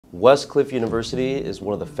Westcliff University is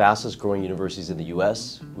one of the fastest growing universities in the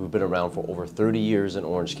US. We've been around for over 30 years in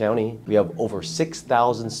Orange County. We have over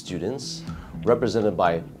 6,000 students represented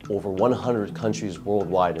by over 100 countries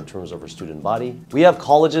worldwide in terms of our student body. We have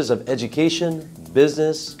colleges of education,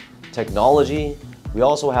 business, technology. We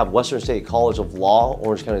also have Western State College of Law,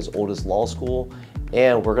 Orange County's oldest law school,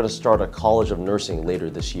 and we're going to start a College of Nursing later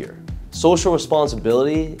this year. Social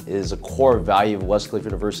responsibility is a core value of Westcliff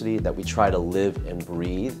University that we try to live and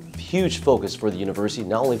breathe. Huge focus for the university,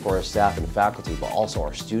 not only for our staff and faculty, but also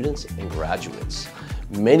our students and graduates.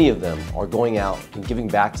 Many of them are going out and giving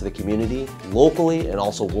back to the community locally and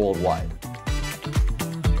also worldwide.